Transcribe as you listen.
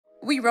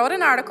We wrote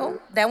an article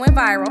that went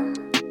viral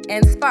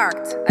and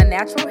sparked a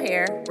natural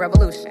hair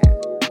revolution.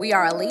 We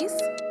are Elise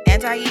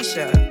and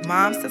Aisha,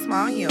 moms to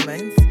small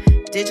humans,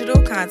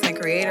 digital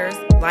content creators,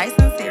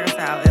 licensed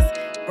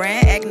hairstylists,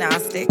 brand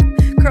agnostic,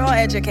 curl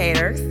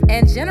educators,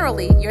 and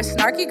generally your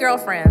snarky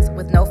girlfriends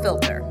with no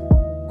filter.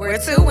 We're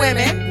two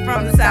women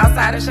from the south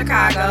side of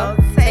Chicago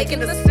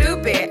taking the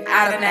stupid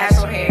out of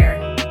natural hair.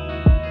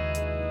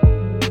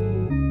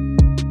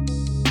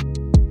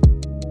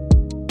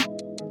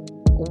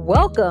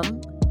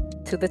 Welcome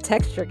to the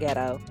Texture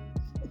Ghetto.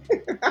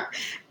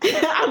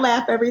 I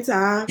laugh every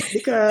time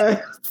because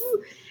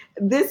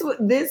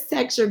this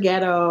Texture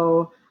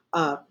Ghetto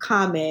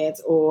comment,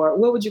 or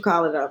what would you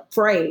call it, a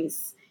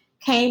phrase,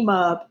 came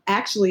up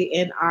actually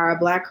in our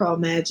Black Curl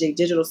Magic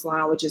digital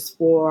salon, which is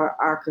for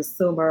our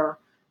consumer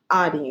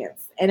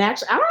audience. And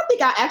actually, I don't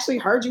think I actually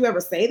heard you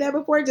ever say that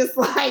before, just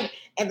like,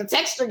 and the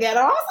Texture Ghetto.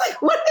 I was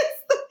like, what is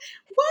the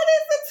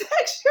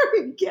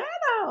Texture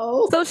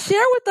Ghetto? So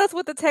share with us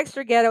what the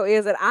Texture Ghetto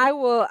is, and I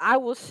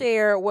will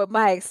share what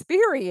my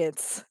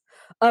experience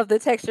of the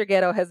Texture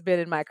Ghetto has been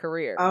in my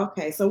career.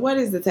 Okay, so what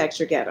is the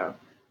Texture Ghetto?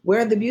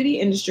 Where the beauty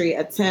industry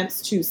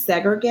attempts to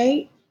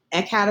segregate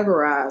and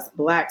categorize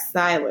Black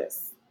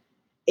stylists.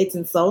 It's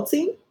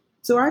insulting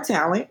to our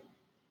talent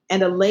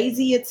and a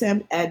lazy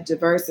attempt at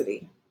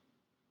diversity.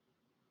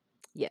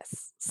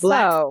 Yes.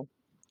 Go.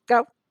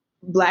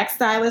 Black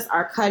stylists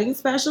are cutting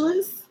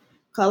specialists,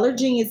 color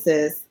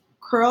geniuses,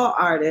 curl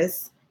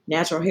artists,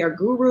 natural hair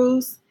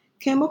gurus,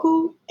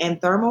 chemical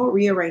and thermal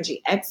rearranging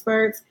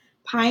experts,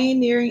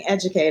 pioneering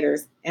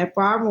educators, and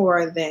far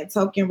more than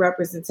token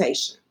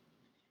representation.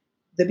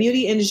 The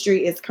beauty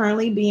industry is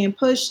currently being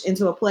pushed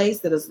into a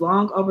place that is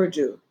long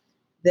overdue.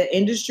 The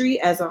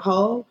industry as a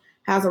whole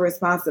has a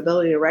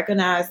responsibility to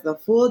recognize the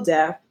full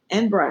depth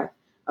and breadth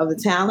of the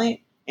talent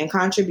and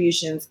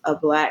contributions of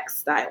Black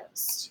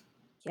stylists.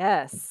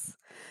 Yes.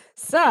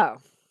 So,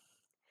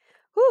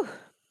 whew.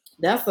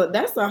 That's a word.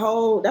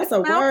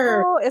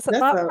 It's a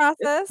thought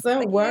process. It's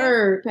a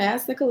word.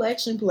 Pass the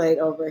collection plate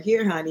over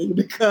here, honey,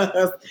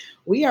 because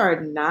we are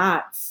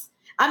not.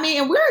 I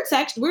mean, and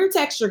we're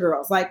texture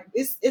girls. Like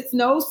it's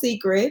no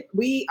secret.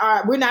 We're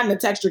not in the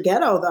Texture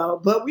Ghetto though,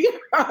 but we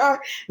are not.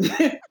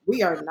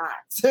 We are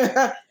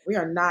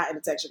not in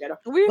the Texture Ghetto.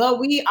 But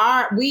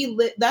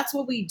that's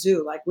what we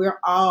do. Like we're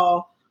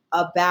all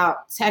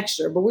about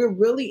texture, but we're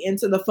really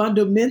into the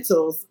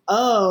fundamentals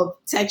of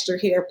texture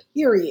hair,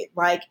 period.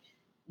 Like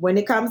when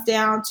it comes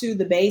down to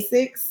the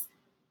basics,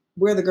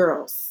 we're the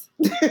girls.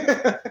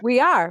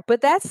 We are,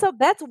 but that's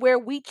where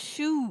we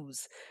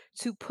choose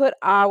to put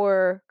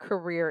our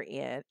career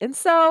in. And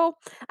so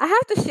I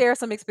have to share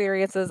some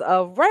experiences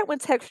of right when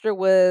texture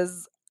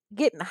was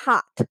getting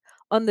hot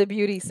on the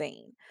beauty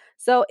scene.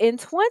 So in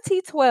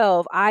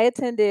 2012, I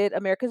attended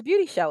America's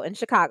Beauty Show in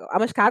Chicago.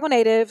 I'm a Chicago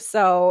native,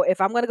 so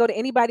if I'm going to go to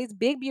anybody's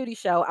big beauty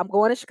show, I'm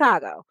going to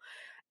Chicago.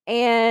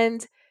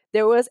 And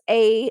there was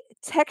a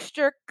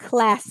texture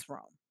classroom.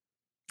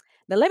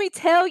 Now, let me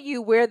tell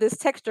you where this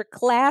texture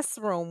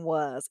classroom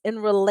was in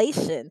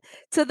relation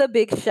to the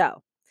big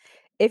show.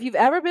 If you've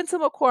ever been to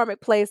McCormick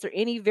Place or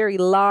any very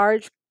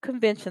large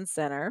convention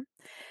center,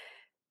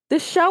 the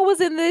show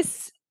was in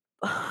this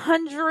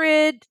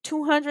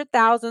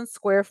 200,000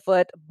 square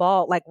foot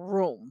ball like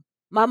room.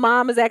 My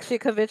mom is actually a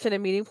convention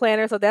and meeting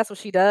planner, so that's what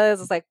she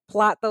does. It's like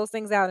plot those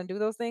things out and do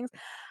those things.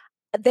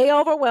 They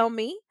overwhelm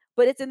me,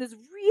 but it's in this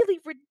really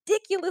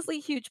ridiculously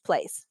huge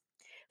place.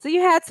 So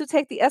you had to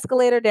take the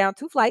escalator down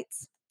 2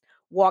 flights,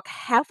 walk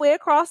halfway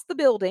across the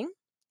building,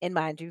 and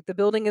mind you, the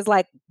building is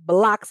like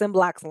blocks and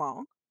blocks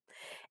long,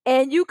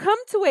 and you come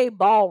to a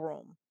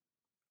ballroom.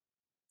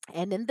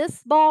 And in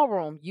this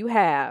ballroom, you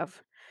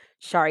have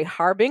Shari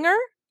Harbinger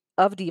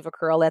of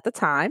DevaCurl at the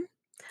time,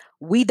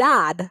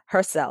 Ouidad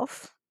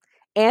herself,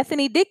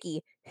 Anthony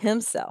Dickey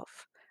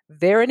himself,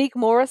 Veronique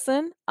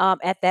Morrison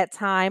at that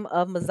time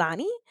of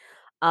Mizani.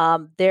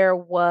 There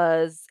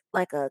was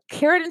like a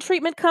keratin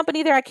treatment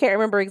company there. I can't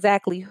remember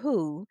exactly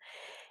who.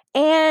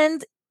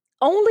 And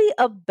only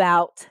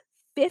about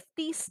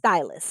 50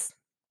 stylists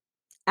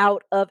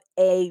out of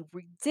a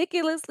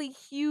ridiculously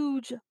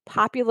huge,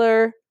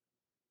 popular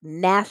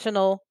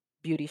national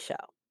beauty show.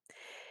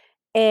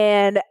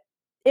 And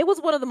it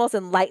was one of the most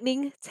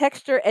enlightening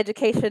texture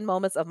education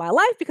moments of my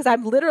life because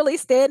I'm literally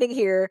standing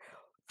here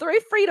 3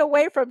 feet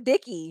away from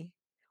Dickie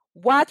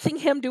watching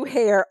him do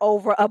hair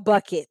over a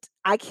bucket.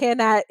 I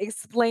cannot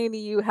explain to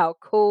you how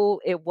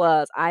cool it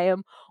was. I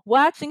am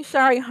watching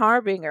Shari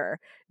Harbinger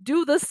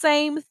do the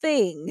same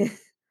thing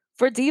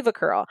for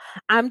DevaCurl.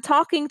 I'm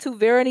talking to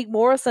Veronique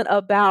Morrison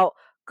about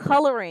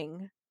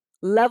coloring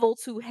level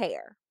 2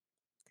 hair.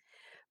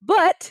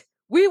 But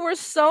we were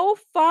so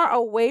far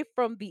away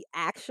from the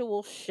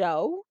actual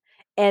show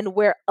and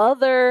where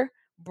other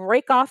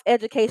break off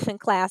education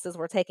classes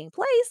were taking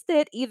place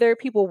that either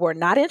people were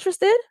not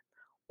interested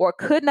or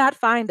could not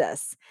find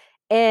us.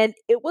 And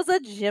it was a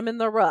gem in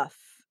the rough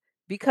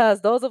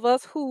because those of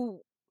us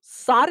who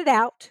sought it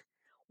out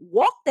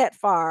walked that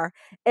far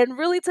and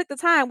really took the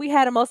time. We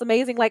had a most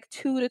amazing like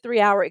 2 to 3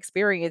 hour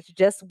experience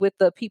just with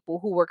the people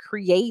who were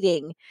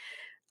creating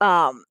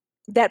um,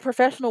 that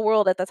professional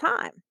world at the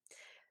time.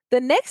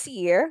 The next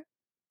year,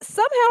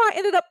 somehow I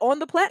ended up on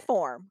the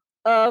platform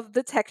of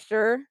the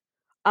Texture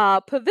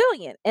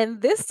Pavilion.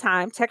 And this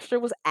time, Texture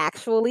was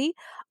actually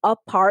a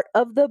part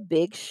of the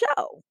big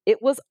show.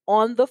 It was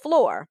on the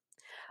floor.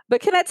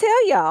 But can I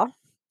tell y'all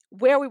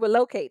where we were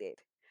located?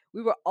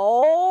 We were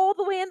all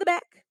the way in the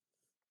back.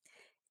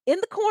 In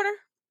the corner,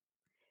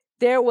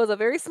 there was a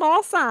very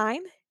small sign,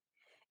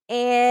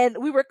 and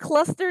we were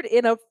clustered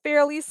in a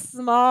fairly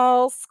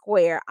small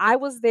square. I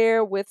was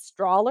there with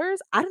strollers.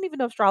 I don't even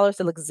know if strollers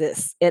still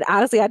exist. And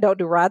honestly, I don't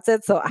do rod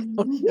sets, so I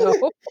don't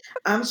know.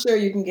 I'm sure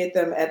you can get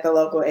them at the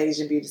local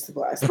Asian beauty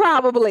supply store.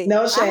 Probably.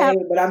 No shade,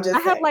 but I'm just I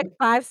have saying. like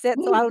 5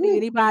 sets, so I don't need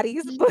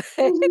anybody's. But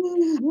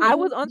I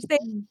was on stage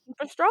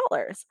for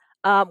strollers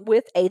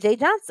with AJ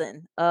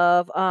Johnson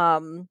of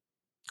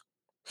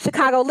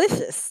Chicago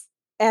Licious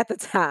at the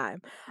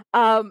time.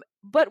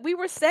 But we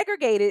were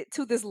segregated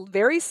to this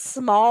very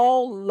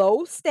small,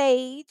 low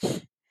stage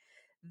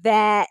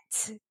that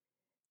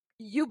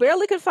you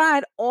barely could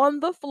find on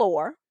the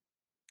floor.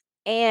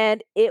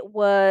 And it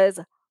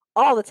was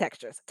all the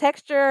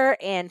texture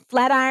and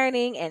flat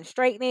ironing and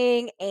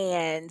straightening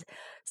and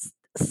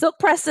silk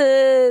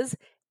presses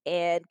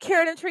and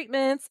keratin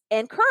treatments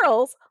and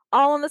curls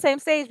all on the same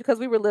stage because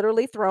we were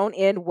literally thrown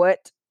in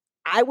what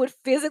I would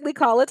physically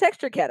call a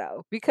texture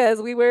ghetto because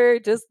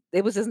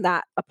it was just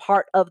not a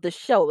part of the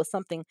show. It was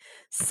something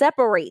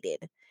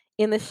separated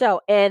in the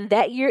show. And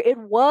that year it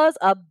was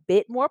a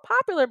bit more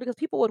popular because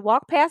people would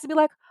walk past and be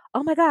like,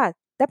 oh my God,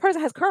 that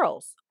person has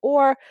curls.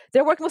 Or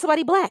they're working with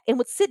somebody black and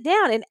would sit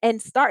down and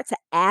start to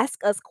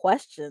ask us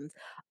questions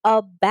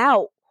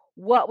about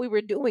what we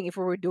were doing, if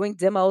we were doing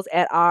demos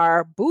at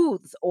our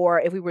booths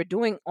or if we were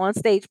doing on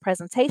stage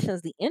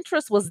presentations. The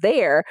interest was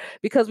there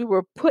because we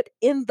were put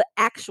in the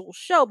actual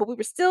show, but we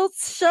were still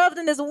shoved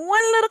in this one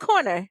little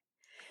corner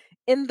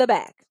in the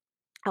back.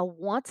 I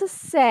want to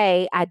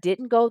say I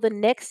didn't go the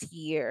next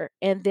year.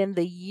 And then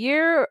the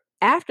year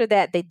after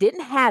that, they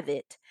didn't have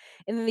it.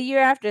 And then the year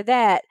after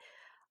that,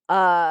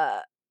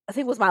 I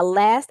think it was my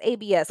last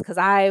ABS because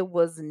I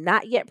was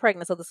not yet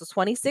pregnant. So this was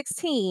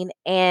 2016.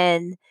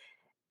 And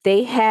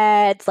they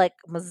had like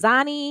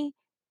Mazzani,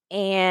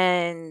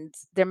 and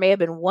there may have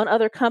been one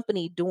other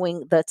company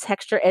doing the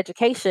texture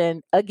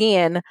education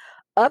again,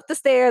 up the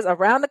stairs,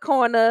 around the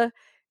corner,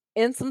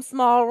 in some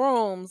small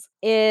rooms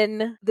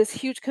in this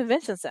huge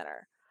convention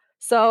center.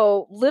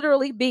 So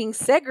literally being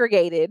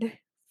segregated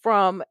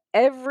from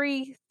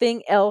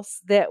everything else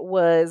that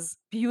was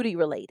beauty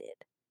related.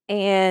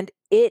 And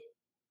it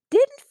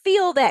didn't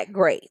feel that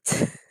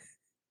great.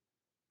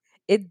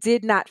 It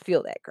did not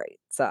feel that great.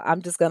 So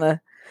I'm just going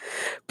to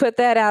put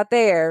that out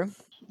there.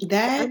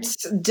 That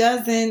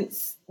doesn't,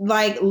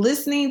 like,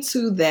 listening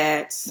to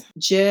that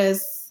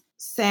just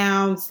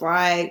sounds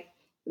like,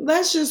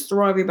 let's just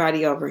throw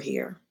everybody over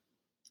here.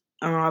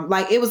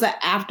 Like it was an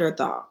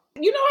afterthought.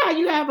 You know how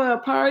you have a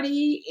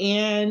party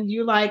and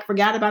you like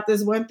forgot about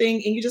this one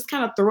thing and you just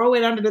kind of throw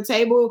it under the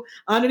table,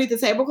 underneath the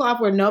tablecloth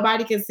where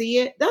nobody can see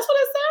it? That's what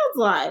it sounds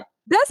like.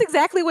 That's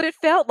exactly what it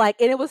felt like.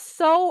 And it was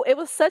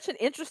such an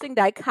interesting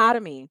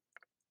dichotomy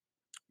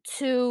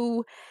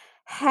to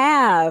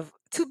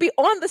be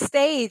on the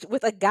stage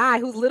with a guy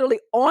who's literally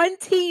on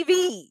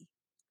TV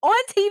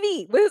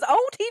with his own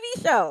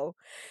TV show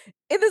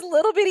in this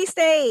little bitty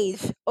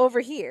stage over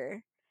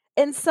here.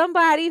 And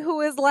somebody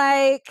who is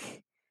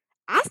like,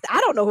 I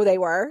don't know who they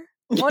were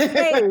on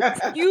stage,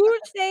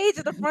 huge stage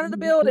at the front of the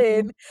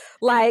building,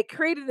 like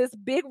creating this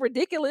big,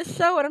 ridiculous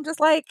show. And I'm just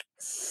like,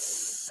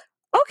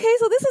 okay,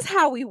 so this is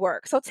how we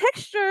work. So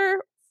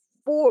texture,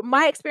 for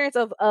my experience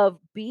of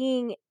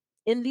being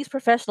in these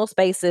professional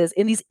spaces,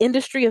 in these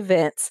industry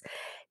events,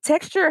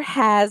 texture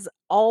has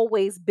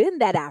always been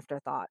that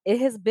afterthought. It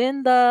has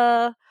been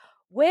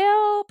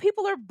well,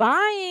 people are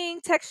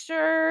buying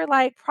texture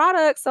like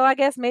products, so I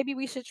guess maybe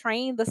we should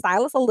train the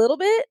stylist a little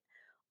bit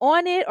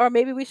on it, or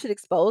maybe we should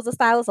expose the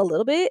stylist a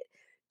little bit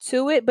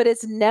to it, but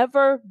it's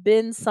never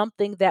been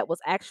something that was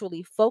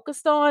actually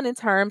focused on in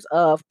terms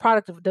of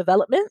product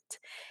development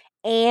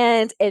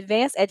and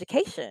advanced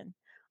education.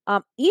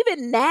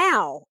 Even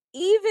now,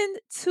 even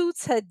to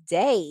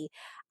today,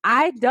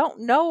 I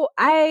don't know.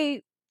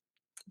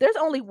 There's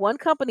only one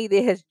company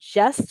that has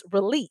just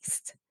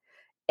released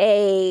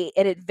an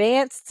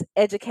advanced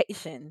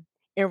education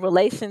in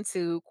relation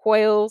to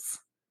coils,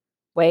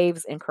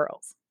 waves, and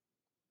curls.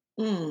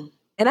 Mm.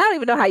 And I don't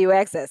even know how you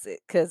access it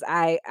because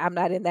I'm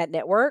not in that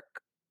network.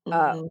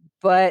 Mhm.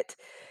 But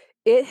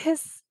it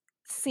has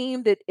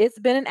seemed that it's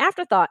been an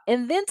afterthought.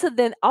 And then to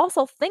then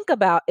also think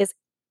about is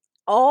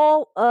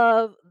all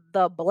of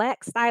the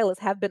black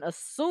stylists have been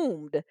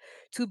assumed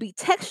to be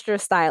texture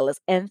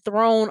stylists and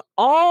thrown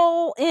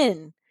all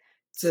in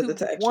To the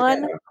to texture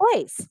one ghetto.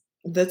 place.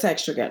 The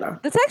texture ghetto.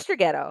 The texture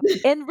ghetto.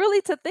 And really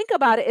to think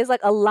about it is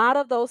like a lot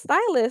of those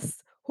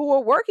stylists who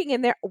were working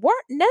in there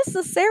weren't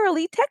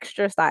necessarily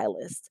texture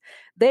stylists.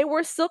 They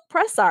were silk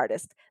press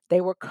artists.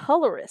 They were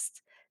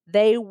colorists.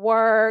 They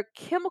were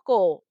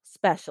chemical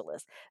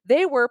specialists.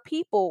 They were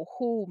people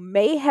who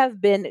may have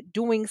been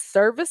doing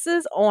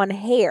services on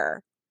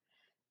hair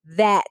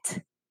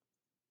that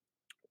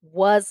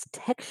was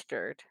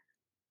textured.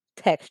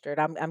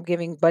 I'm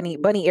giving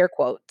bunny air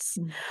quotes.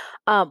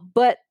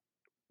 But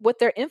what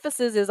their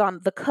emphasis is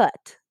on the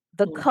cut,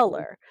 the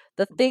color,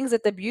 the things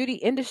that the beauty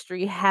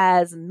industry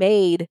has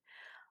made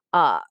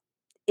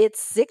its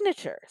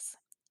signatures.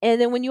 And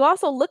then when you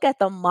also look at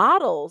the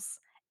models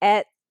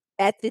at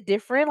the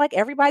different, like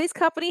everybody's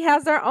company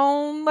has their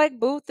own like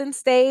booth and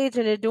stage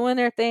and they're doing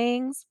their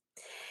things.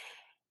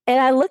 And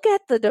I look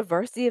at the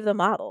diversity of the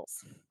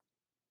models.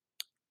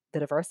 The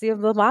diversity of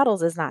the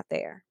models is not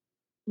there.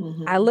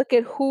 I look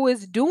at who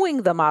is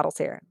doing the models'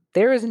 hair.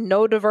 There is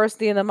no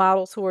diversity in the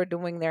models who are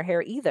doing their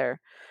hair either.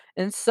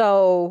 And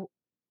so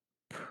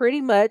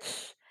pretty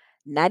much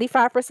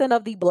 95%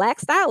 of the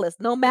Black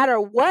stylists, no matter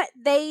what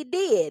they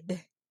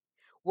did,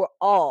 were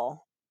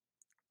all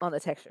on the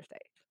texture stage.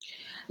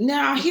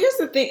 Now, here's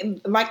the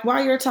thing. Like,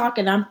 while you're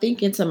talking, I'm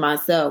thinking to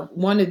myself,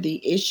 one of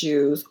the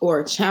issues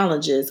or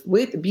challenges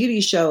with beauty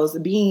shows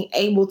being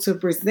able to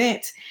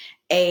present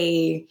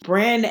a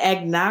brand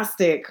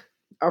agnostic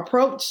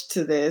approach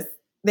to this,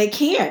 they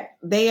can't.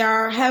 They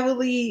are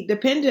heavily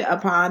dependent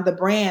upon the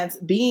brands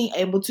being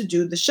able to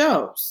do the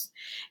shows.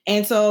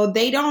 And so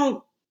they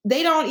don't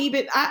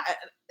even,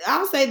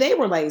 I'll say they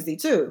were lazy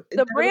too.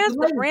 The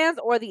brands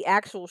or the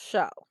actual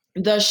show?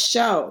 The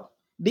show.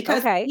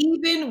 Because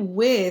even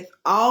with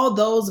all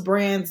those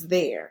brands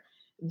there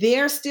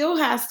still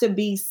has to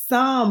be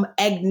some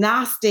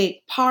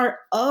agnostic part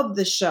of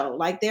the show.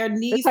 Like there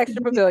needs the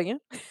Texture Pavilion.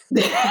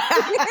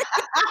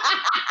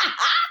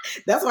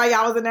 That's why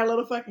y'all was in that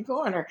little fucking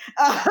corner.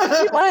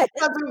 Because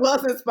it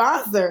wasn't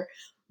sponsored.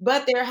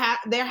 But there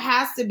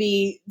has to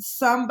be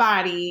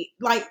somebody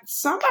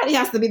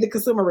has to be the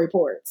Consumer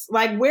Reports.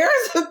 Like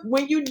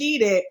when you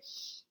need it,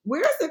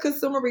 where's the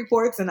Consumer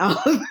Reports and all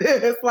of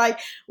this? Like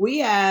we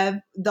have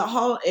the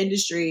whole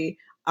industry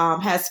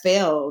has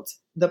failed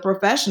the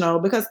professional,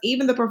 because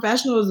even the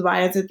professionals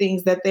buy into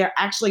things that they're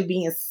actually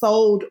being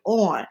sold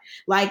on.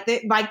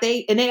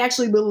 They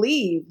actually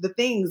believe the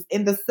things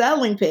in the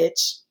selling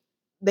pitch.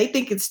 They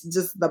think it's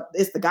just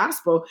the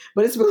gospel,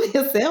 but it's really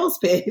a sales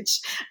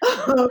pitch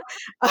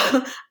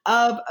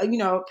of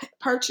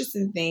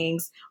purchasing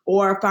things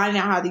or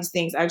finding out how these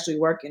things actually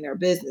work in their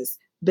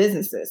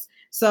businesses.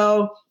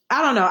 So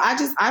I don't know.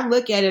 I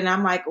look at it and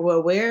I'm like,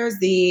 well,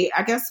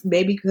 I guess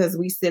maybe because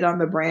we sit on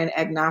the brand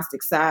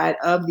agnostic side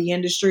of the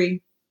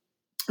industry,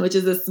 which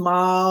is a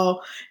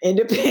small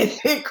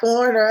independent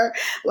corner,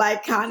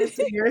 like kind of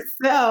to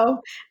yourself.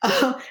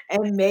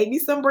 And maybe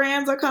some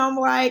brands will come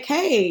like,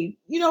 hey,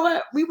 you know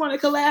what? We want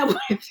to collab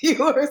with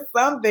you or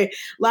something.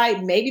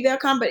 Like maybe they'll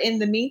come, but in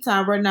the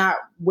meantime, we're not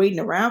waiting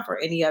around for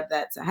any of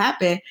that to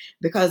happen,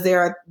 because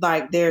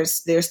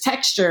there's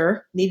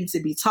texture needing to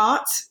be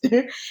taught,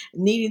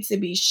 needing to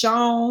be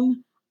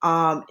shown,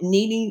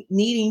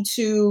 needing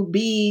to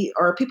be,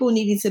 or people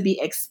needing to be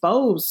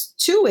exposed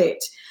to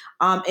it.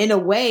 In a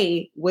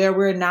way where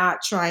we're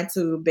not trying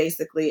to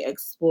basically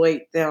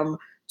exploit them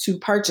to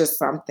purchase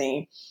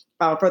something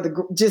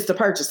just to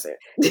purchase it.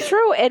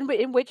 True,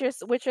 and what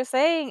you're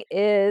saying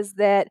is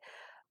that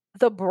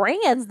the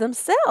brands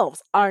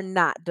themselves are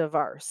not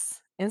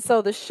diverse, and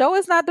so the show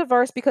is not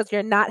diverse because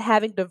you're not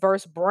having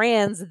diverse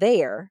brands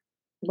there.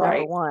 Right.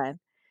 Number one.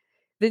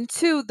 Then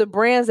two, the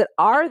brands that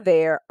are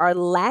there are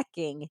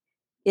lacking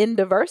in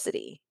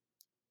diversity.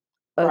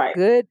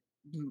 Good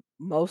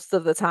most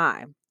of the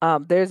time.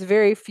 There's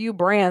very few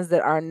brands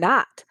that are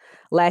not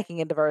lacking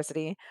in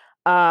diversity.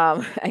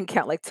 I can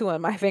count like two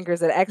on my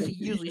fingers that actually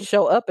usually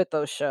show up at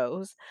those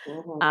shows.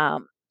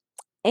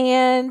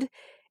 And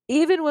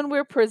even when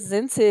we're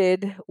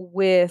presented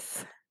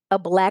with a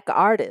Black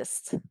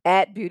artist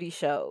at beauty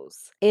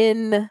shows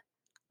in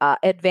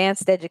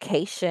advanced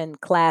education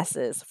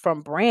classes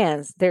from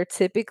brands, they're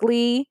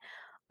typically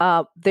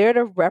there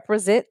to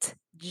represent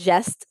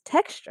just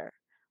texture.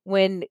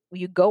 When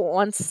you go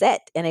on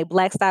set and a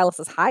Black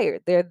stylist is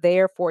hired, they're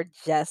there for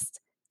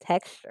just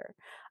texture.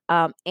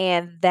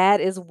 And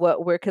that is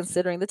what we're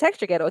considering the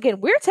texture ghetto.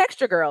 Again, we're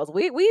texture girls.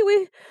 I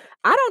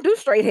don't do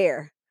straight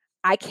hair.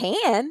 I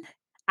can.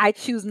 I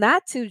choose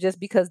not to, just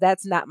because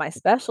that's not my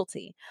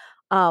specialty.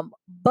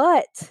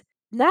 But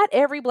not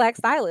every Black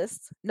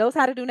stylist knows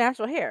how to do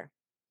natural hair.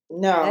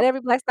 No. Not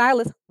every Black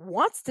stylist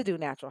wants to do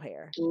natural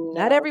hair. No.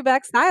 Not every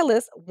Black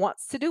stylist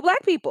wants to do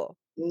Black people.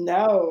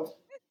 No.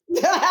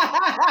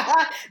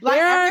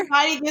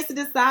 Everybody gets to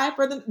decide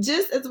for them,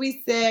 just as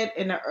we said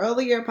in an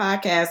earlier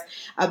podcast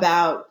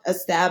about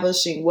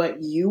establishing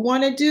what you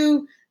want to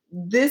do.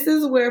 This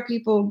is where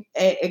people,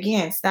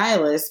 again,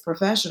 stylists,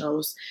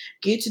 professionals,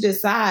 get to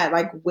decide,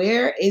 like,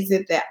 where is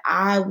it that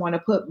I want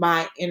to put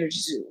my energy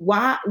to?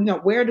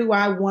 Where do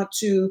I want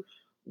to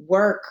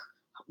work?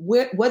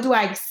 What do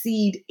I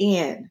exceed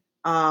in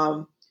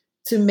to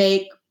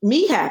make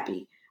me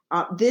happy?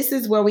 This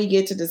is where we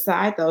get to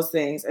decide those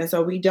things. And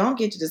so we don't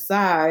get to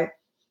decide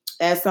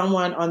as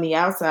someone on the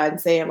outside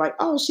and saying like,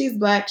 oh, she's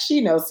black, she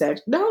knows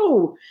sex.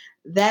 No,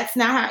 that's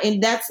not how,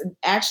 and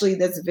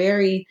that's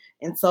very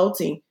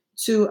insulting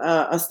to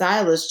a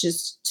stylist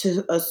just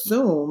to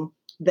assume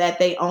that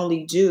they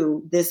only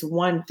do this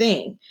one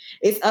thing.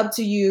 It's up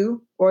to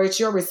you, or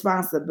it's your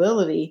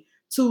responsibility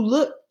to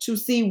look to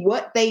see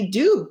what they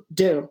do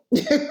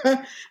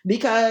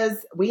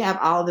because we have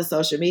all the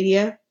social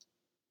media,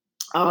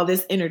 all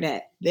this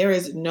internet. There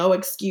is no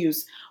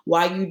excuse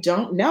why you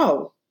don't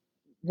know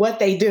what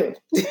they do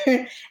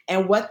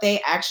and what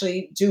they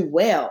actually do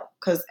well,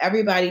 because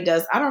everybody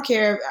does. I don't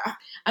care.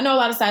 I know a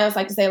lot of stylists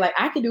like to say like,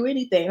 I can do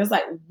anything. It's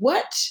like,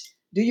 what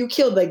do you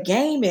kill the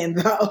game in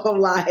though?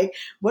 Like,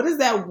 what is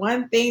that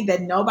one thing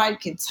that nobody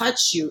can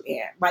touch you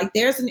in? Like,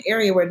 there's an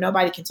area where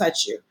nobody can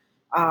touch you,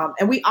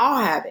 and we all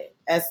have it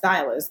as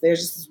stylists.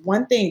 There's just this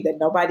one thing that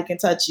nobody can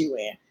touch you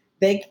in.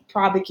 They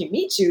probably can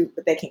meet you,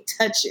 but they can't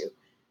touch you.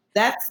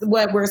 That's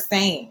what we're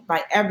saying.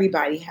 Like,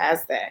 everybody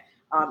has that.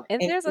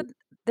 And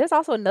there's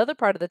also another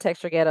part of the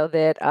texture ghetto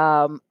that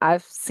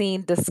I've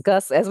seen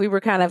discussed as we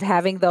were kind of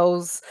having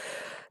those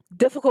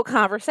difficult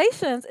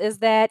conversations, is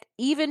that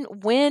even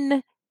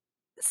when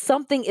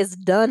something is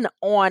done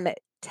on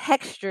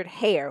textured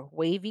hair,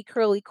 wavy,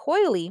 curly,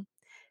 coily,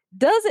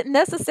 doesn't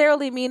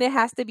necessarily mean it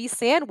has to be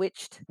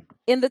sandwiched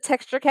in the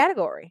texture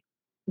category.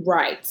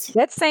 right.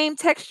 That same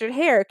textured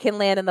hair can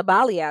land in the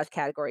balayage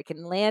category,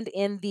 can land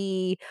in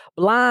the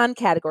blonde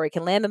category,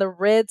 can land in the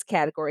reds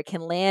category,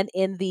 can land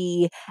in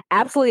the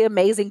absolutely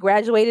amazing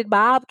graduated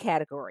bob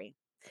category.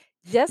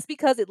 Just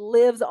because it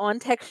lives on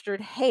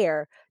textured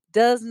hair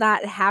does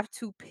not have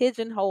to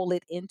pigeonhole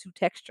it into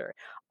texture.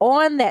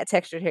 On that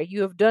textured hair,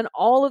 you have done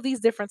all of these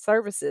different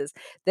services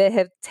that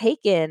have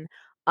taken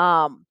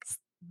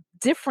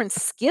different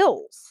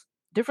skills,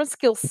 different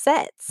skill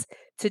sets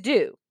to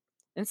do.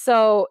 And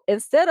so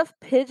instead of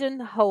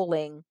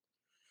pigeonholing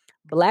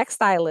black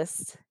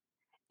stylists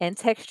and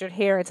textured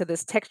hair into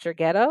this texture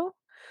ghetto,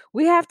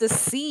 we have to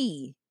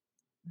see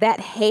that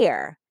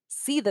hair,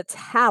 see the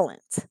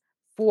talent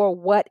for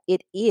what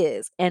it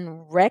is,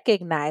 and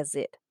recognize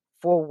it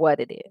for what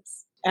it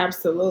is.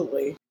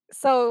 Absolutely.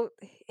 So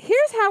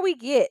here's how we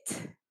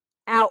get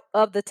out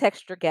of the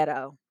texture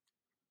ghetto,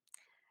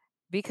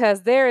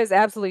 because there is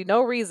absolutely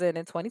no reason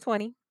in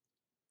 2020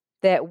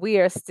 that we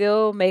are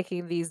still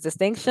making these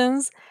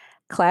distinctions,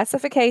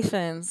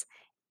 classifications,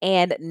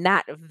 and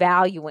not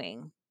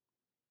valuing,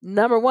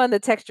 number one, the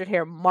textured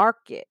hair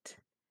market,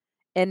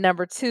 and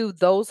number two,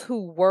 those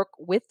who work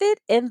with it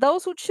and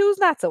those who choose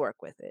not to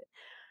work with it.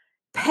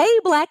 Pay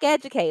black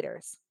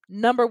educators,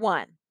 number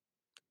one,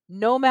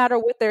 no matter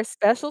what their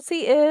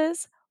specialty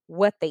is,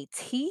 what they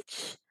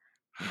teach,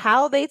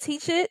 how they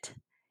teach it.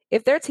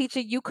 If they're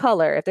teaching you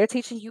color, if they're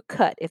teaching you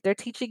cut, if they're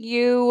teaching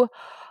you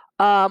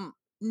um,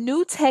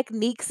 new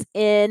techniques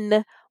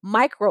in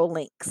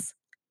microlinks,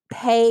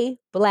 pay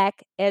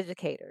black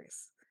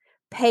educators.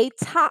 Pay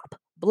top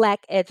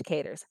black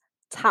educators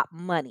top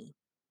money.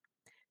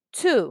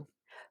 Two,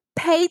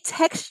 pay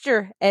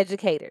texture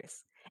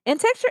educators. And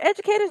texture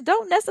educators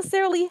don't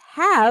necessarily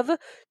have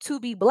to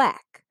be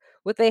black.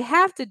 What they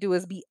have to do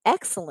is be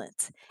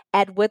excellent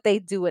at what they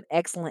do, and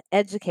excellent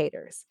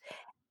educators.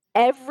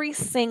 Every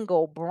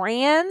single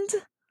brand,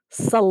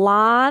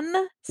 salon,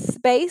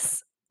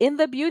 space in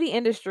the beauty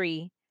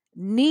industry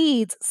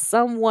needs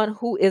someone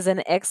who is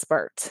an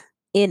expert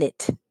in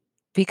it,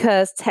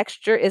 because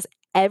texture is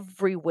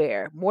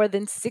everywhere. More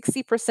than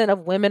 60% of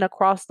women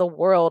across the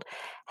world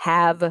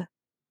have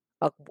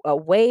a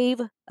wave,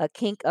 a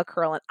kink, a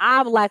curl, and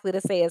I'm likely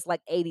to say it's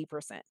like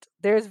 80%.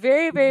 There's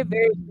very, very,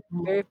 very,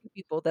 very few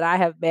people that I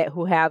have met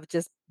who have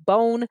just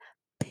bone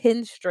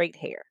pin straight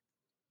hair.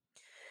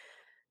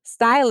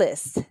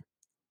 Stylists,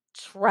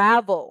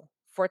 travel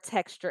for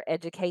texture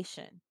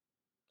education.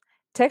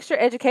 Texture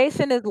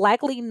education is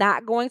likely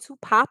not going to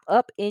pop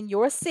up in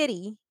your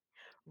city,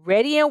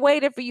 ready and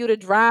waiting for you to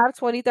drive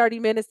 20, 30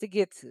 minutes to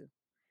get to.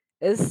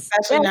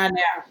 Especially not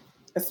now.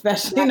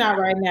 Especially not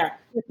right now.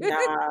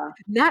 Nah.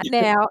 Not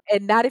now,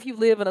 and not if you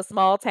live in a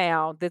small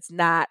town that's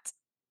not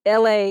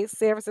LA,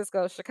 San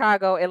Francisco,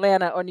 Chicago,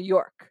 Atlanta, or New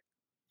York.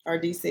 Or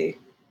DC.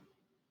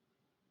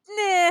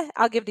 Nah,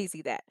 I'll give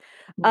DC that.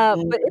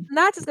 But it's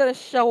not just going to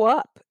show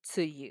up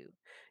to you.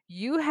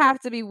 You have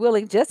to be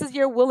willing, just as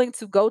you're willing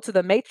to go to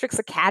the Matrix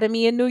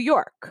Academy in New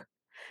York,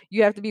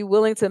 you have to be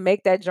willing to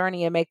make that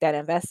journey and make that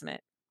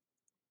investment.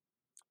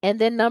 And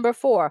then number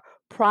four,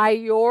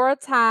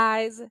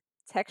 prioritize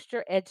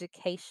texture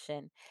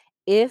education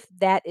if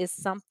that is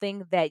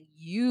something that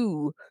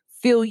you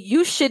feel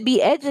you should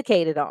be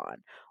educated on,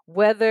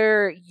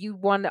 whether you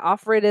want to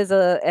offer it as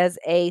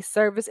a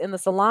service in the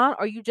salon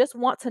or you just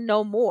want to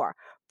know more.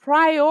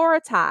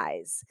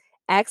 Prioritize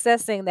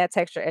accessing that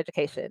texture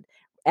education.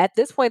 At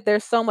this point,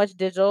 there's so much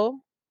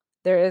digital.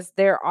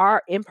 There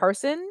are in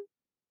person,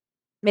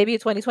 maybe in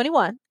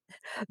 2021,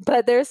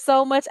 but there's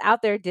so much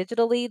out there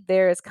digitally.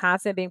 There is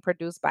content being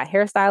produced by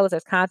hairstylists.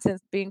 There's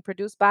content being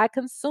produced by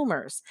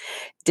consumers.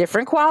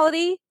 Different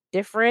quality,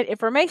 different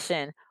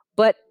information.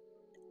 But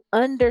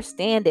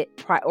understand it,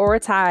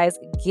 prioritize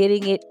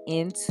getting it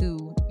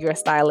into your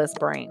stylist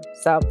brain.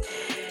 So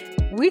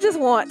we just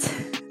want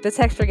the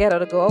texture ghetto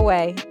to go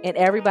away and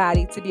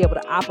everybody to be able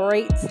to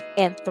operate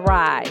and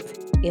thrive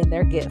in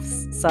their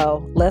gifts.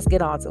 So let's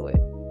get on to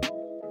it.